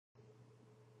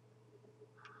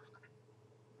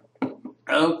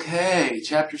Okay,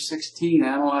 chapter 16,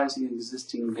 analyzing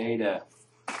existing data.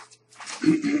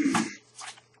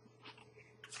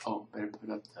 Oh, better put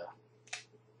up the...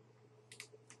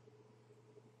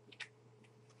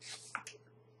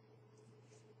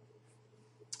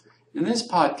 In this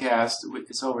podcast,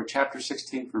 it's over chapter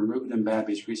 16 from Rubin and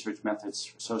Babby's Research Methods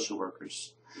for Social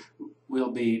Workers.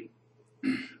 We'll be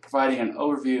providing an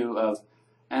overview of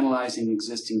analyzing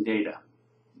existing data.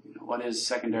 What is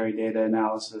secondary data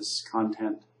analysis,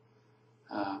 content,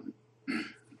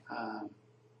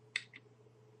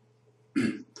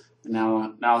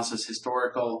 analysis,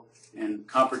 historical and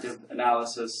comparative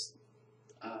analysis.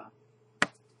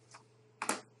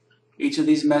 Each of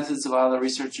these methods allow the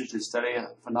researcher to study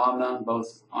a phenomenon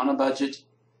both on a budget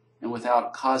and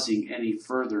without causing any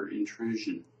further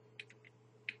intrusion.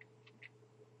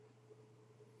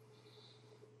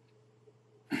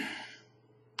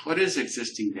 What is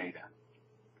existing data?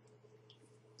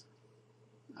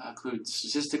 Includes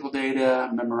statistical data,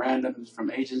 memorandums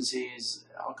from agencies,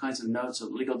 all kinds of notes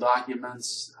of legal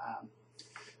documents.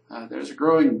 There's a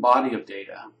growing body of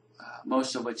data,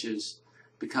 most of which is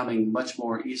becoming much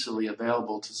more easily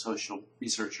available to social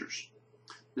researchers.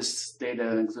 This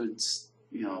data includes,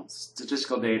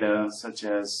 statistical data such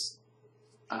as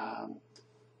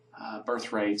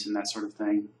birth rates and that sort of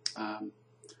thing.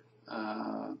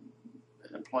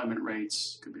 Employment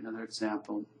rates could be another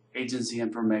example. Agency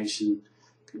information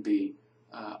could be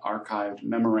archived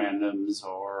memorandums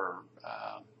or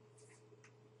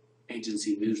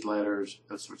agency newsletters,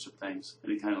 those sorts of things,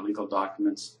 any kind of legal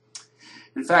documents.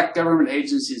 In fact, government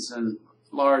agencies and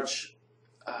large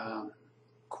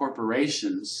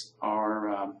corporations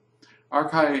are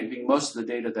archiving most of the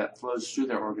data that flows through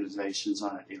their organizations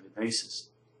on a daily basis.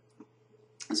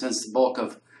 And since the bulk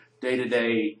of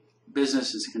day-to-day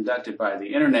business is conducted by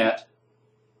the internet,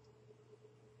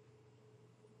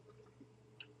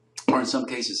 or in some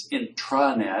cases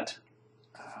intranet,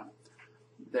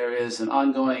 there is an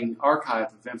ongoing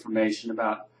archive of information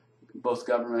about both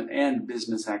government and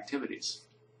business activities,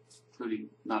 including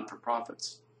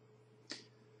not-for-profits.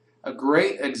 A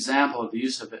great example of the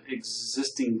use of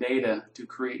existing data to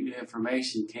create new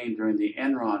information came during the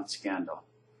Enron scandal.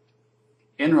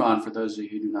 Enron, for those of you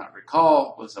who do not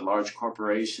recall, was a large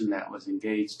corporation that was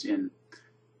engaged in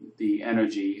the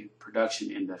energy production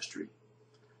industry.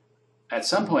 At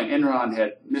some point, Enron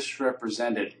had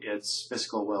misrepresented its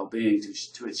fiscal well-being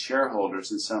to its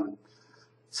shareholders, and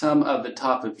some of the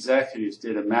top executives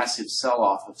did a massive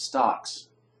sell-off of stocks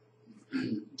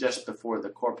just before the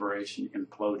corporation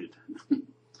imploded.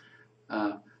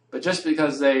 But just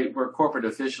because they were corporate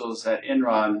officials at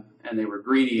Enron and they were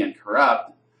greedy and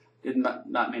corrupt, did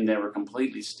not mean they were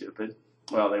completely stupid.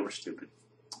 Well, they were stupid.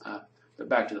 But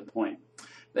back to the point.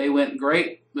 They went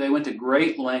to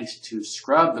great lengths to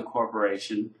scrub the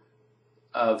corporation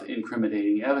of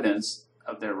incriminating evidence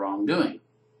of their wrongdoing.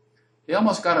 They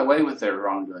almost got away with their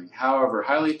wrongdoing. However,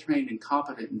 highly trained and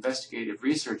competent investigative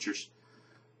researchers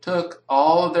took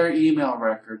all of their email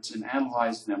records and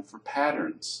analyzed them for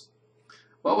patterns.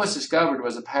 What was discovered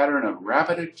was a pattern of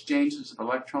rapid exchanges of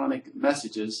electronic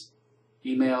messages,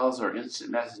 emails or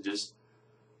instant messages,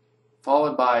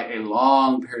 followed by a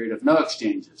long period of no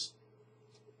exchanges.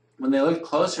 When they looked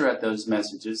closer at those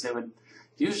messages, they would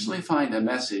usually find a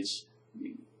message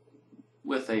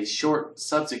with a short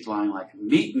subject line like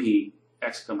 "Meet me!"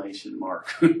 exclamation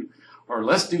mark, or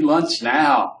 "Let's do lunch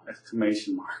now!"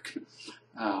 exclamation mark.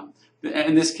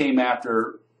 And this came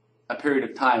after a period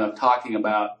of time of talking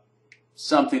about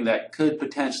something that could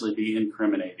potentially be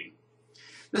incriminating.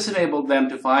 This enabled them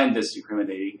to find this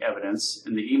incriminating evidence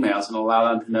in the emails and allow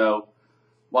them to know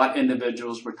what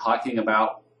individuals were talking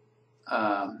about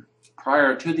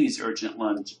prior to these urgent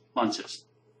lunches.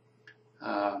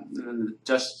 The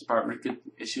Justice Department could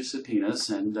issue subpoenas,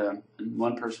 and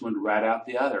one person would rat out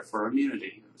the other for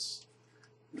immunity.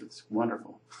 It was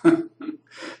wonderful.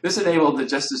 This enabled the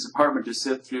Justice Department to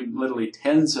sift through literally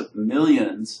tens of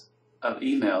millions of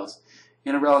emails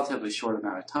in a relatively short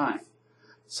amount of time.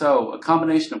 So a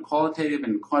combination of qualitative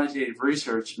and quantitative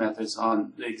research methods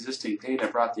on the existing data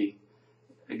brought the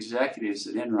executives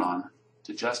at Enron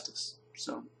to justice.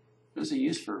 So there's a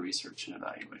use for research and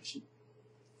evaluation.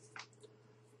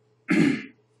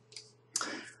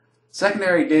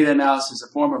 Secondary data analysis is a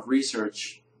form of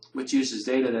research which uses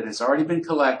data that has already been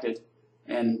collected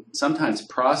and sometimes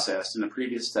processed in a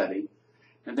previous study,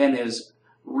 and then is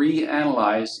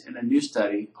reanalyzed in a new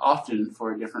study, often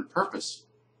for a different purpose.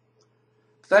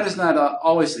 But that is not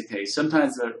always the case.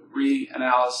 Sometimes the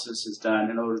reanalysis is done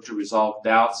in order to resolve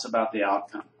doubts about the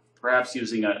outcome, perhaps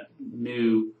using a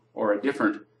new or a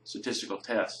different statistical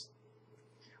test.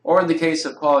 Or in the case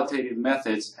of qualitative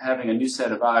methods, having a new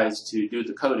set of eyes to do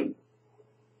the coding.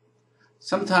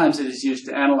 Sometimes it is used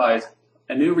to analyze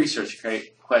a new research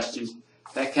question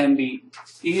that can be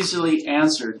easily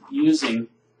answered using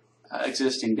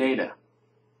existing data.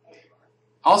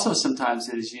 Also, sometimes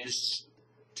it is used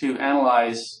to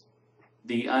analyze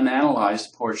the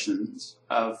unanalyzed portions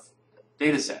of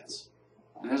data sets.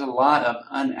 And there's a lot of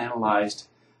unanalyzed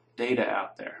data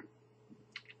out there.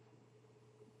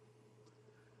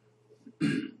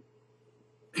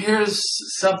 Here's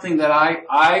something that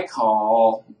I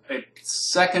call a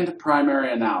second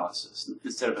primary analysis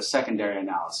instead of a secondary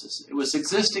analysis. It was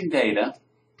existing data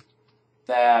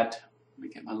that, let me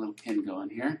get my little pen going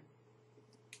here,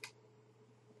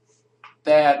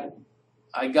 that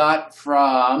I got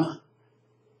from,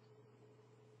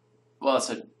 well,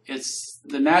 it's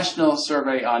the National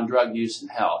Survey on Drug Use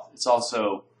and Health. It's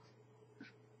also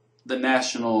the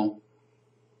National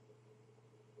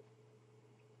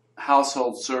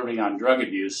Household Survey on Drug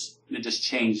Abuse. It just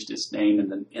changed its name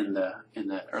in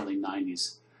the early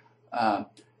 90s.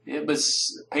 It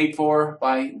was paid for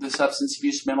by the Substance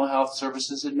Abuse Mental Health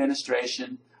Services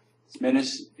Administration.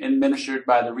 It's administered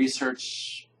by the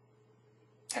Research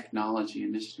Technology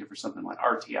Initiative or something like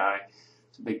RTI.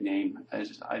 It's a big name. I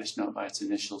just know it by its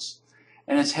initials.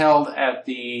 And it's held at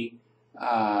the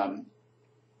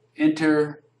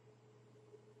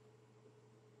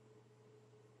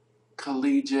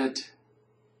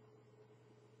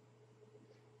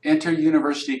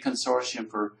Inter-University Consortium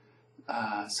for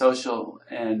Social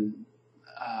and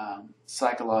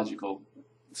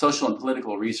Social and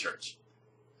Political Research,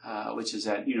 which is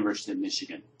at University of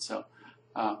Michigan. So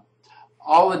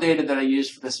all the data that I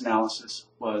used for this analysis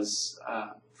was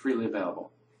freely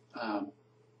available.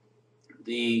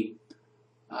 The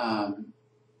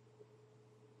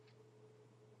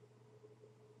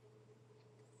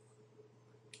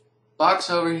box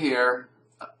over here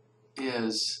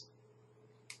is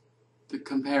the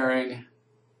comparing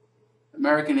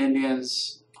American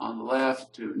Indians on the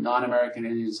left to non-American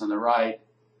Indians on the right,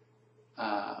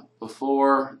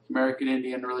 before American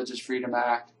Indian Religious Freedom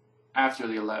Act, after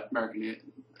the American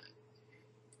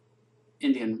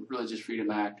Indian Religious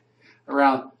Freedom Act,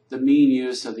 around the mean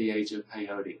use of the age of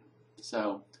peyote.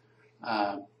 So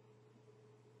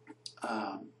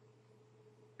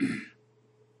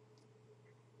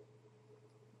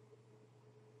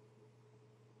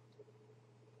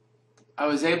I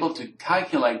was able to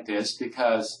calculate this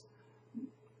because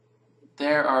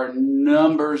there are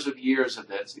numbers of years of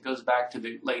this. It goes back to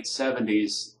the late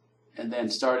 70s, and then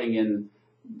starting in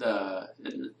the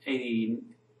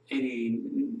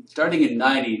starting in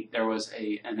 90, there was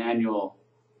an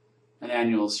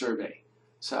annual survey.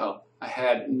 So I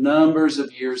had numbers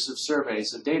of years of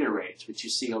surveys of data rates, which you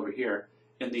see over here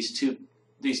in these two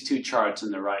charts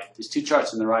on the right. These two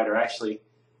charts on the right are actually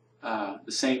the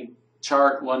same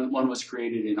chart. One was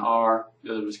created in R,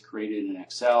 the other was created in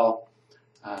Excel.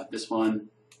 This one,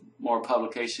 more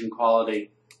publication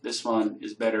quality. This one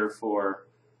is better for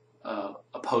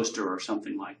a poster or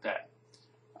something like that.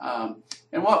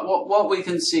 And what we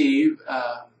can see,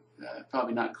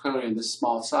 probably not clearly in this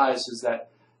small size, is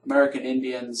that American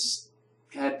Indians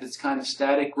had this kind of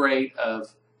static rate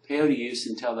of peyote use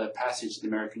until the passage of the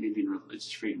American Indian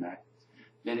Religious Freedom Act.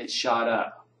 Then it shot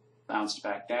up, bounced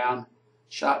back down,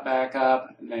 shot back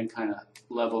up, and then kind of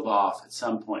leveled off at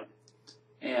some point.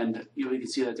 And we can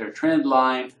see that their trend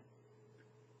line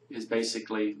is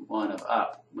basically one of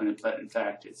up, but in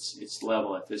fact it's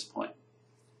level at this point.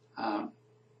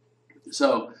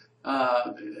 So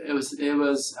it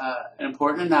was an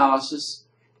important analysis,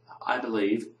 I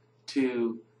believe,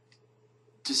 to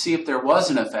see if there was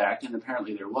an effect, and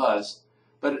apparently there was.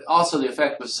 But also the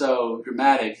effect was so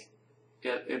dramatic,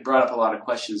 it brought up a lot of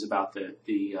questions about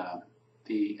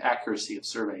the accuracy of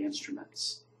survey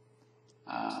instruments,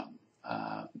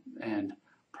 and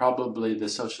probably the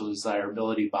social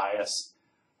desirability bias,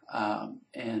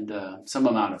 and some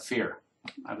amount of fear,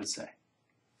 I would say.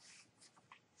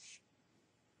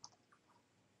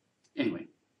 Anyway,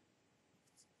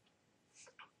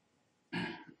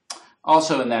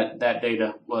 also in that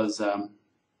data was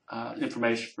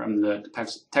information from the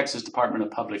Texas Department of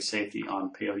Public Safety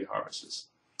on peyote harvests.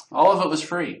 All of it was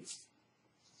free.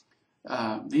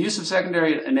 The use of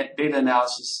secondary data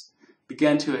analysis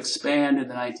began to expand in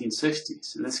the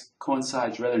 1960s, and this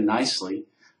coincides rather nicely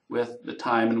with the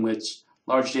time in which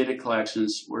large data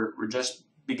collections were just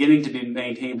beginning to be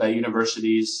maintained by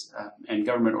universities and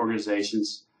government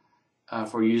organizations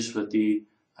for use with the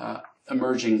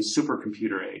emerging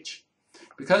supercomputer age.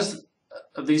 Because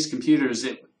of these computers,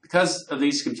 it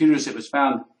was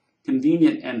found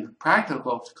convenient and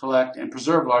practical to collect and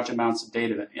preserve large amounts of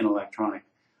data in electronic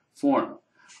form.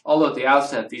 Although at the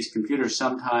outset, these computers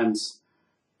sometimes,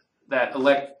 that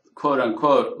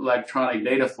quote-unquote electronic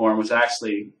data form was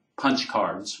actually punch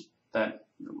cards that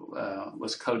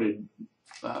was coded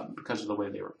because of the way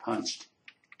they were punched.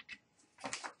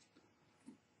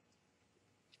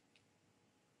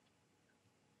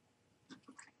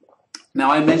 Now,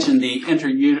 I mentioned the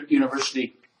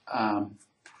Inter-University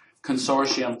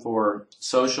Consortium for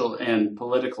Social and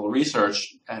Political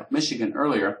Research at Michigan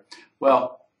earlier.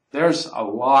 Well, there's a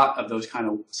lot of those kind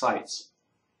of sites,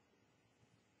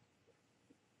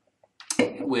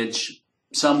 which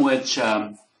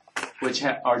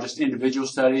are just individual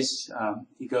studies.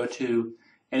 You go to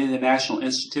any of the national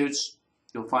institutes,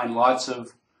 you'll find lots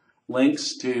of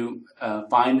links to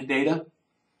find data.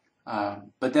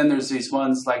 But then there's these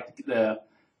ones like the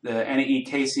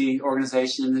NEEKC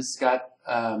organization that's got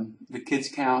the Kids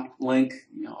Count link,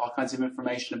 all kinds of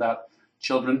information about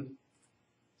children.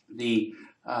 The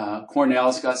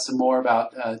Cornell's got some more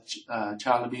about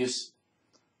child abuse.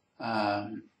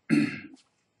 And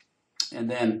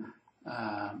then,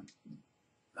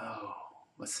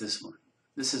 what's this one?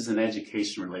 This is an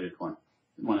education-related one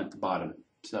at the bottom.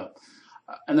 So,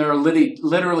 and there are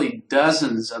literally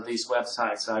dozens of these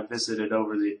websites I've visited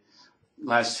over the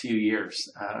last few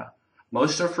years.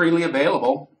 Most are freely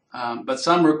available, but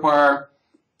some require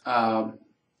either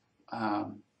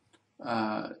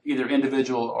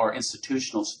individual or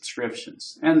institutional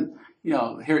subscriptions. And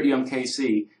here at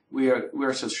UMKC, we're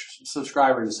a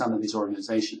subscriber to some of these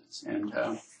organizations,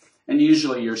 and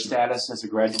usually your status as a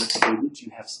graduate student,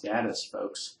 you have status,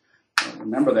 folks.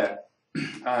 Remember that.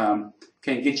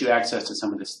 Can get you access to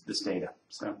some of this data.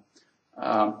 So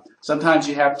sometimes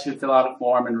you have to fill out a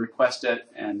form and request it,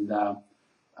 and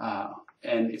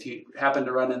if you happen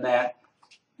to run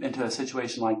into a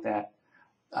situation like that,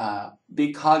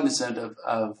 be cognizant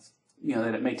of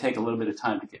that it may take a little bit of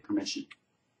time to get permission.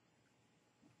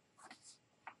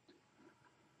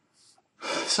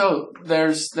 So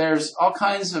there's all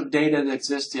kinds of data that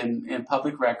exist in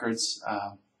public records.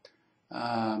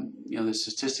 The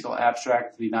statistical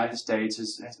abstract of the United States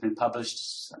has been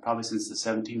published probably since the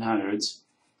 1700s.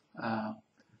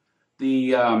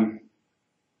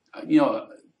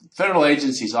 Federal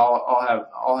agencies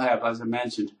all have, as I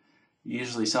mentioned,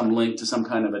 usually some link to some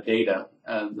kind of a data.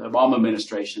 The Obama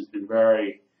administration has been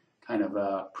very kind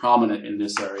of prominent in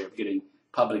this area of getting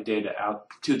public data out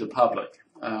to the public.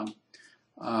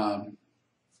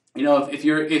 If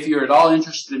you're at all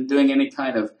interested in doing any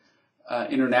kind of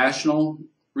international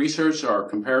research or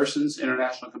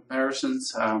international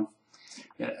comparisons, an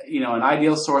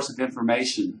ideal source of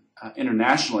information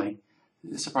internationally,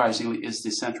 surprisingly, is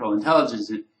the Central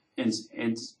Intelligence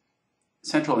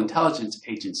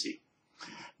Agency.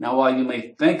 Now, while you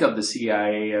may think of the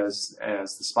CIA as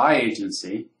the spy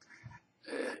agency,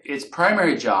 its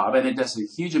primary job, and it does a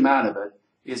huge amount of it,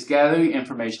 is gathering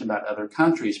information about other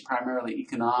countries, primarily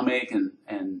economic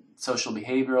and social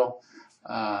behavioral,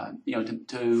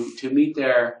 to meet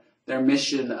their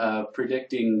mission of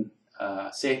predicting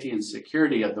safety and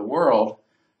security of the world.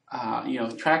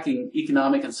 Tracking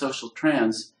economic and social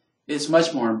trends is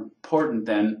much more important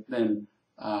than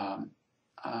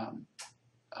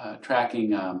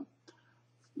tracking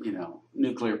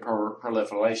nuclear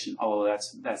proliferation, although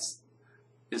that's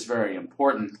very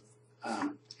important.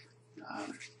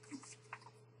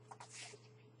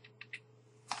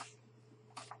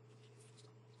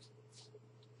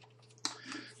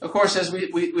 Of course, as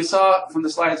we saw from the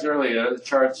slides earlier, the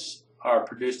charts are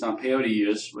produced on peyote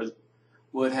use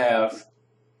would have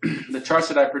the charts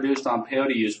that I produced on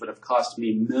peyote use would have cost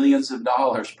me millions of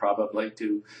dollars probably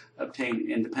to obtain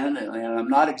independently, and I'm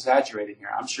not exaggerating here.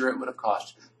 I'm sure it would have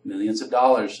cost millions of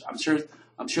dollars. I'm sure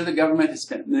the government has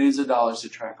spent millions of dollars to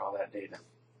track all that data.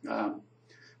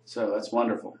 So that's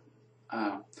wonderful.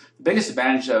 The biggest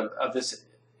advantage of this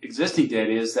existing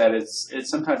data is that it's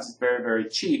sometimes very, very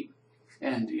cheap,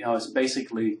 and it's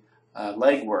basically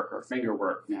leg work or finger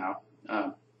work now.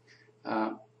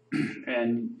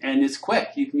 And it's quick.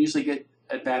 You can usually get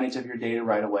advantage of your data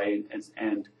right away,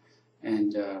 and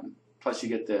plus you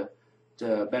get the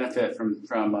benefit from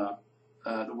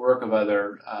the work of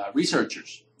other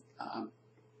researchers.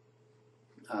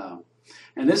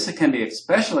 And this can be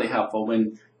especially helpful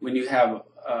when you have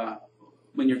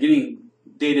when you're getting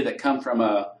data that come from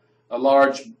a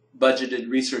large budgeted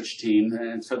research team,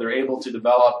 and so they're able to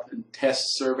develop and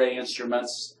test survey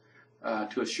instruments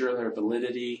to assure their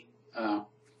validity.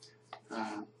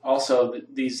 Also,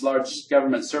 these large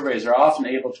government surveys are often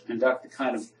able to conduct the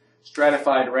kind of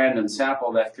stratified random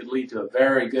sample that could lead to a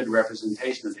very good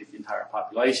representation of the entire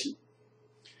population.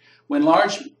 When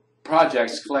large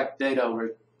projects collect data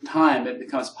over time, it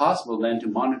becomes possible then to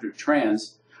monitor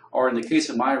trends, or in the case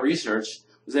of my research,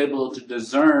 was able to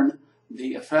discern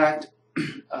the effect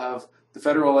of the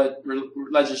federal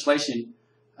legislation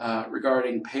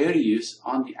regarding peyote use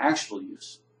on the actual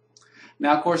use.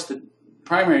 Now, of course, the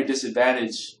primary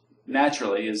disadvantage,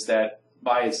 naturally, is that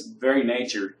by its very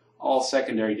nature, all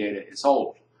secondary data is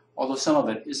old, although some of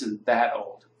it isn't that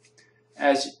old.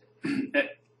 As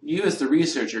you, as the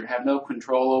researcher, have no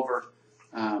control over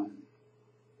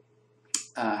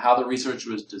how the research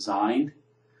was designed,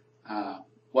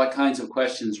 what kinds of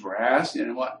questions were asked, and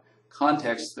in what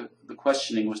context the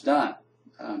questioning was done.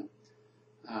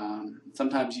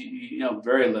 Sometimes you know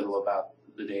very little about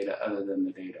the data other than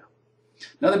the data.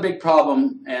 Another big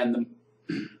problem, and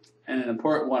an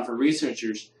important one for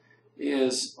researchers,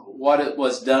 is what it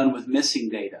was done with missing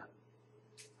data.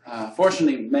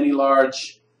 Fortunately, many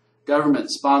large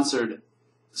government-sponsored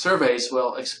surveys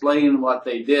will explain what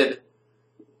they did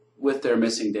with their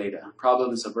missing data.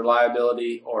 Problems of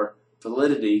reliability or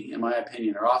validity, in my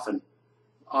opinion, are often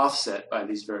offset by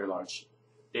these very large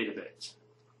databases.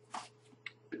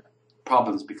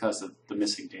 Problems because of the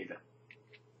missing data.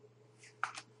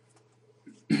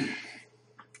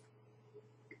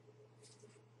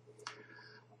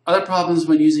 Other problems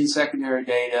when using secondary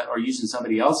data or using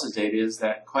somebody else's data is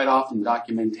that quite often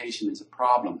documentation is a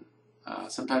problem.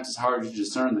 Sometimes it's hard to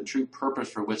discern the true purpose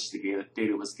for which the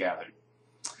data was gathered.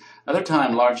 Other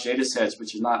times, large data sets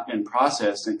which have not been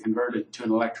processed and converted to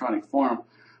an electronic form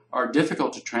are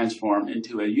difficult to transform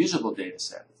into a usable data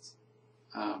set.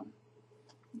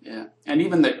 And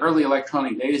even the early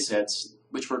electronic data sets,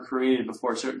 which were created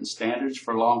before certain standards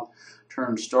for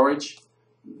long-term storage,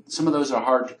 some of those are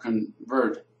hard to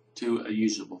convert to a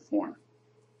usable form.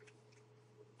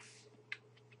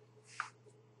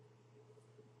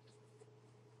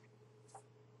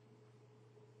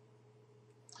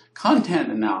 Content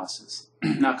analysis.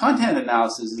 Now, content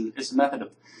analysis is a method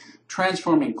of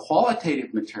transforming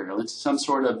qualitative material into some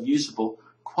sort of usable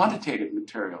quantitative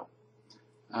material.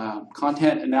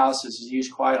 Content analysis is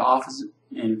used quite often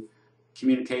in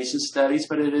communication studies,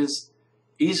 but it is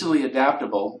easily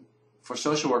adaptable for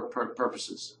social work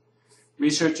purposes.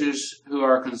 Researchers who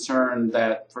are concerned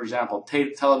that, for example,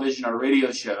 television or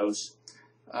radio shows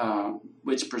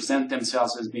which present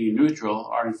themselves as being neutral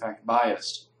are in fact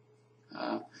biased.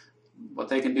 What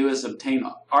they can do is obtain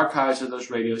archives of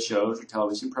those radio shows or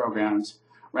television programs,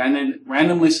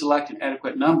 randomly select an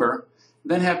adequate number,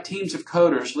 then have teams of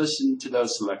coders listen to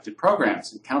those selected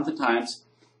programs and count the times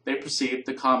they perceive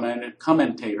the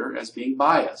commentator as being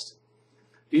biased.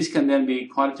 These can then be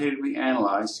quantitatively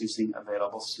analyzed using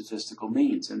available statistical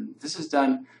means, and this is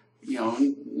done,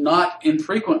 not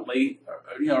infrequently,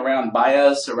 around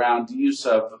bias, around the use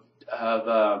of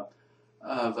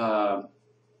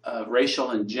racial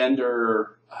and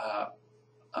gender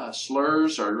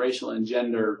slurs or racial and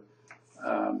gender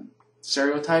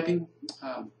stereotyping.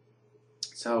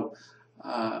 So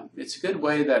it's a good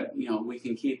way that we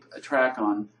can keep a track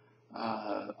on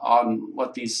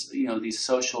what these these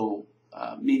social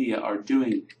media are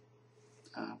doing.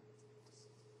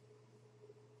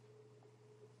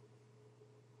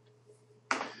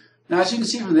 Now, as you can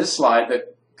see from this slide,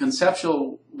 the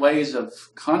conceptual ways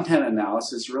of content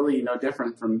analysis really no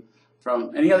different from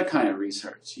any other kind of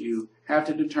research. You have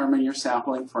to determine your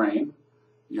sampling frame,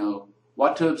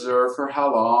 what to observe for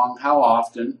how long, how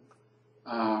often,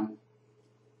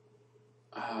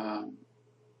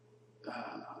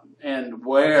 and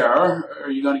where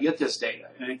are you going to get this data?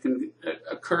 And it can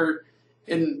occur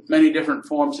in many different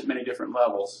forms at many different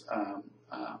levels.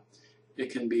 It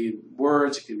can be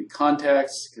words, it can be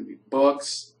context, it can be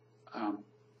books.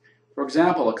 For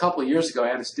example, a couple of years ago, I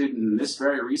had a student in this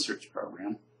very research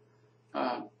program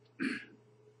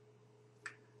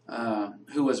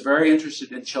who was very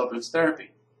interested in children's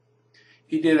therapy.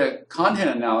 He did a content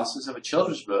analysis of a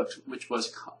children's book which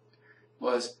was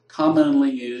commonly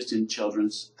used in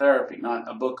children's therapy, not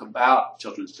a book about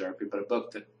children's therapy, but a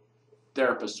book that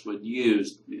therapists would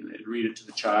use. They'd read it to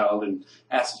the child and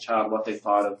ask the child what they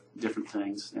thought of different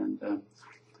things. And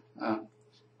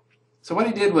so what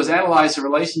he did was analyze the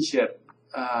relationship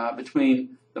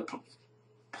between the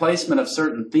placement of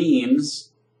certain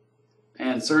themes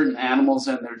and certain animals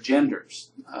and their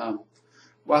genders.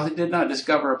 While he did not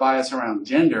discover a bias around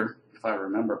gender, if I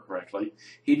remember correctly,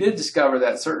 he did discover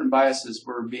that certain biases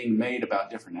were being made about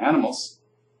different animals.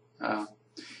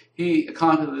 He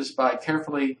accomplished this by a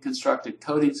carefully constructed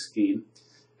coding scheme,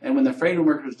 and when the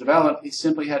framework was developed, he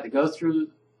simply had to go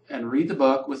through and read the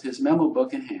book with his memo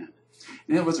book in hand.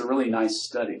 And it was a really nice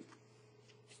study.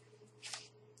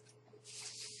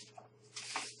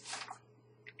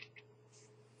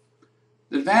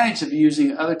 The advantage of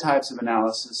using other types of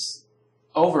analysis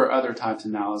over other types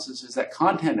of analysis is that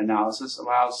content analysis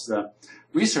allows the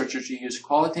researcher to use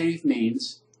qualitative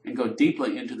means and go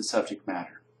deeply into the subject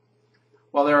matter.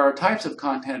 While there are types of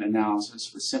content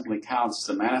analysis which simply counts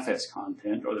the manifest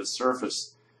content or the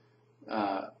surface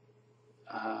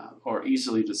or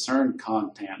easily discerned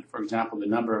content, for example, the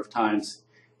number of times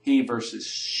he versus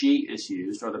she is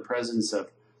used or the presence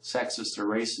of sexist or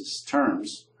racist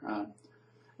terms,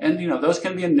 and those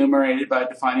can be enumerated by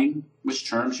defining which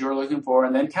terms you're looking for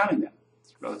and then counting them.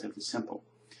 It's relatively simple.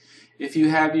 If you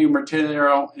have your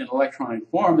material in electronic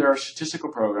form, there are statistical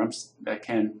programs that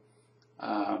can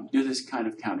do this kind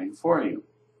of counting for you.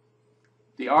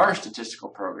 The R statistical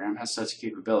program has such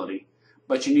capability,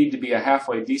 but you need to be a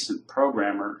halfway decent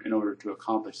programmer in order to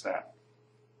accomplish that.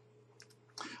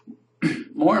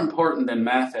 More important than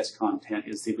manifest content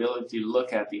is the ability to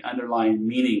look at the underlying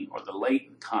meaning or the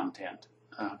latent content.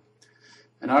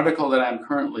 An article that I'm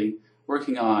currently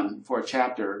working on for a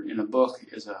chapter in a book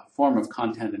is a form of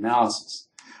content analysis.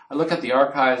 I look at the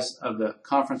archives of the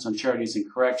Conference on Charities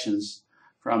and Corrections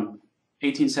from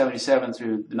 1877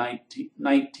 through the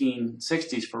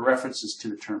 1960s for references to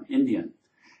the term Indian.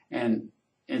 And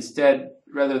instead,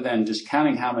 rather than just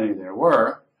counting how many there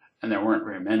were, and there weren't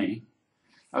very many,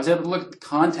 I was able to look at the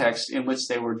context in which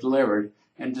they were delivered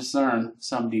and discern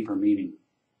some deeper meaning.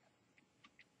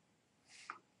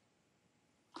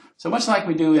 So much like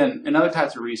we do in other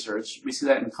types of research, we see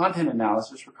that in content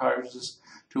analysis requires us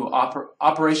to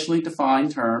operationally define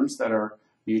terms that are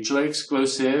mutually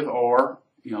exclusive or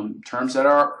terms that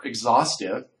are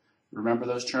exhaustive. Remember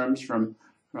those terms from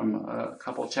a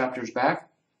couple of chapters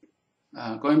back?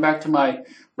 Going back to my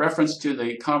reference to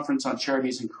the Conference on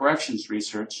Charities and Corrections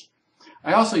research,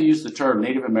 I also used the term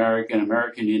Native American,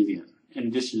 American Indian, in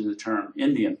addition to the term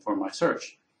Indian for my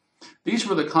search. These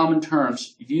were the common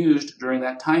terms used during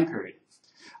that time period.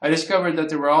 I discovered that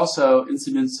there were also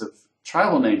incidents of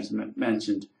tribal names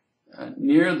mentioned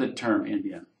near the term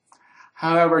Indian.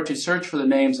 However, to search for the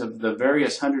names of the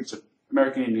various hundreds of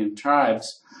American Indian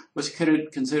tribes was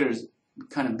considered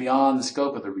kind of beyond the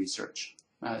scope of the research.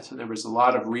 So there was a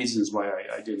lot of reasons why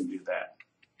I didn't do that.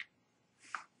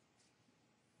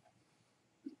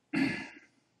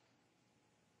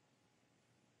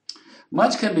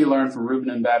 Much can be learned from Rubin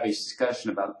and Babby's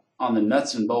discussion on the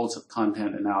nuts and bolts of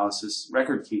content analysis,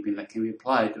 record keeping that can be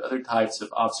applied to other types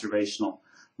of observational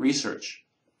research.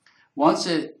 Once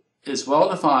it is well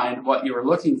defined what you are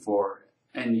looking for,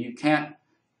 and you can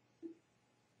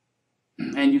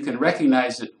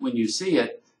recognize it when you see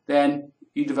it, then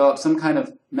you develop some kind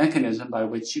of mechanism by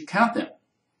which you count them.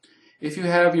 If you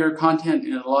have your content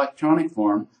in electronic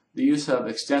form, the use of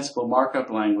extensible markup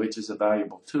language is a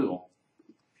valuable tool.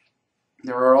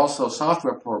 There are also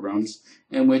software programs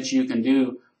in which you can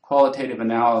do qualitative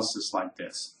analysis like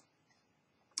this.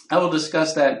 I will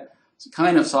discuss that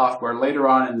kind of software later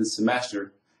on in the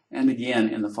semester and again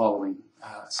in the following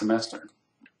semester.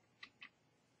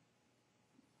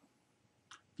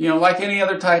 Like any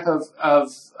other type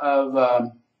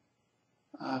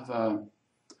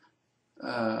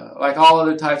like all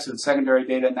other types of secondary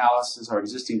data analysis or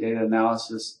existing data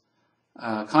analysis,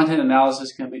 content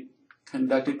analysis can be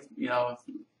conducted,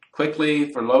 quickly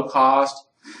for low cost.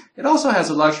 It also has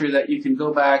a luxury that you can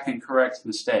go back and correct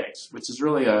mistakes, which is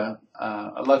really a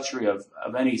luxury of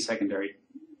any secondary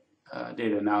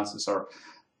data analysis or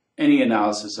any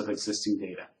analysis of existing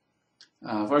data.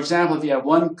 For example, if you have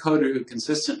one coder who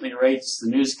consistently rates the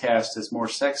newscast as more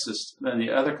sexist than the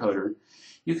other coder,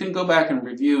 you can go back and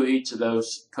review each of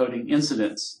those coding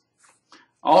incidents.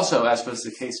 Also, as was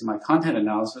the case in my content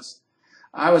analysis,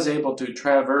 I was able to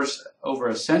traverse over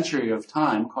a century of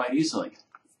time quite easily.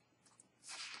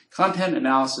 Content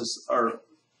analysis are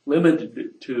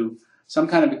limited to some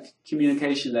kind of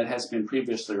communication that has been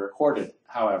previously recorded,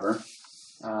 however.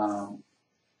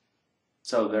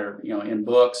 So they're in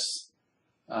books,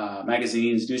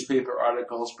 magazines, newspaper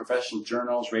articles, professional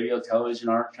journals, radio, television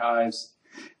archives,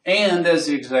 and as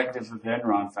the executive of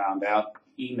Enron found out,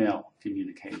 email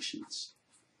communications.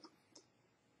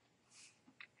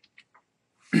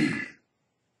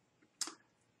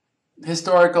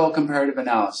 Historical comparative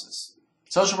analysis.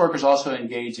 Social workers also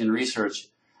engage in research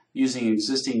using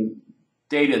existing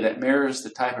data that mirrors the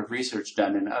type of research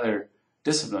done in other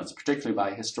disciplines, particularly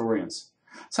by historians.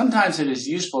 Sometimes it is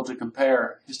useful to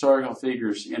compare historical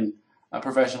figures in a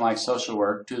profession like social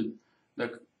work to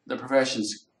the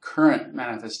profession's current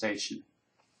manifestation.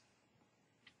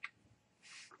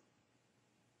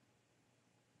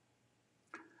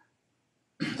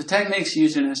 techniques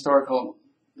used in historical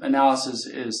analysis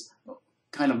is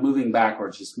kind of moving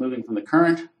backwards, just moving from the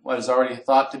current, what is already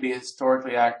thought to be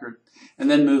historically accurate, and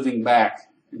then moving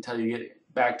back until you get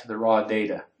back to the raw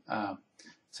data,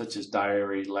 such as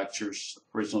diary, lectures,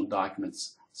 original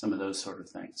documents, some of those sort of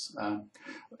things.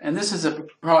 And this is a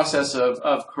process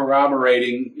of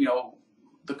corroborating,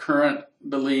 the current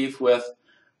belief with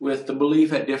the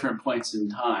belief at different points in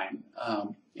time,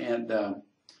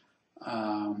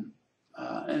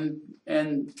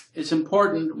 and it's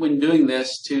important when doing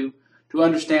this to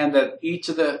understand that each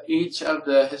of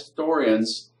the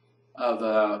historians of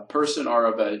a person or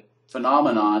of a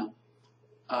phenomenon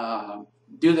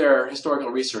do their historical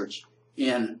research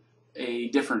in a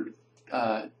different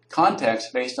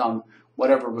context based on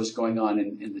whatever was going on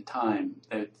in the time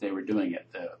that they were doing it,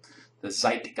 the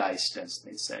zeitgeist, as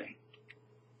they say.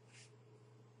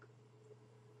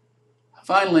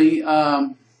 Finally,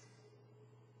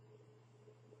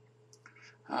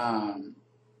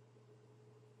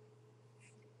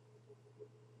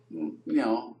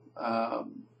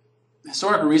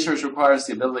 historical research requires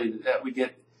the ability that we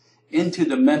get into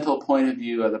the mental point of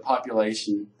view of the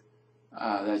population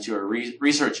that you're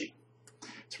researching.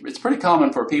 It's pretty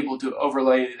common for people to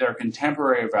overlay their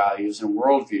contemporary values and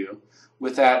worldview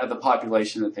with that of the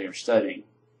population that they are studying.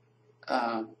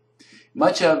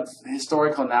 Much of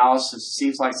historical analysis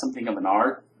seems like something of an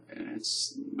art,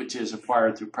 which is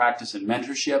acquired through practice and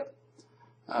mentorship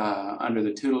under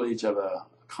the tutelage of an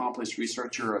accomplished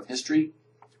researcher of history.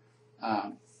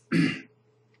 There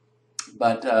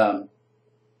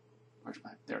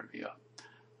we go.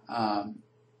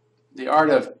 The art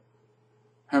of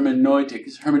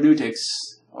hermeneutics,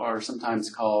 or sometimes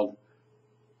called,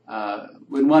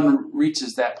 when one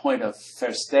reaches that point of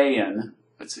Verstehen,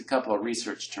 it's a couple of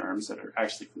research terms that are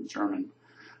actually from German,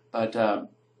 but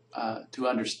to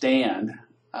understand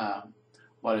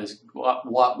what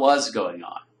was going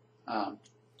on.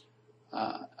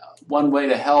 One way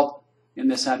to help in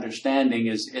this understanding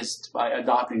is by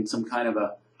adopting some kind of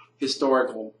a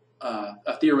historical,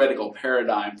 a theoretical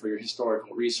paradigm for your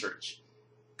historical research.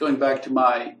 Going back to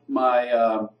my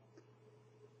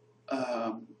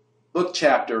book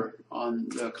chapter on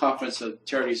the Conference of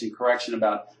Charities and Correction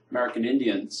about American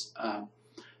Indians,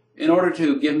 in order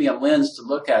to give me a lens to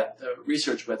look at the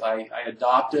research with, I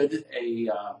adopted a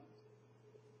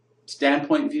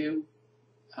standpoint view,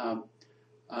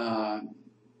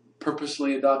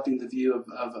 purposely adopting the view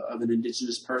of an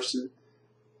indigenous person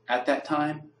at that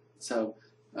time. So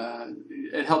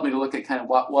it helped me to look at kind of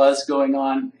what was going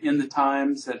on in the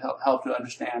times. That helped to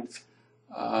understand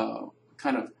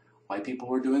kind of why people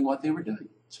were doing what they were doing.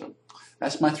 So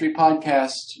that's my 3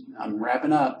 podcasts. I'm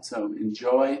wrapping up, so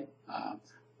enjoy.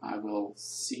 I will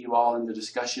see you all in the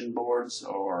discussion boards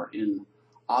or in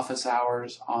office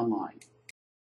hours online.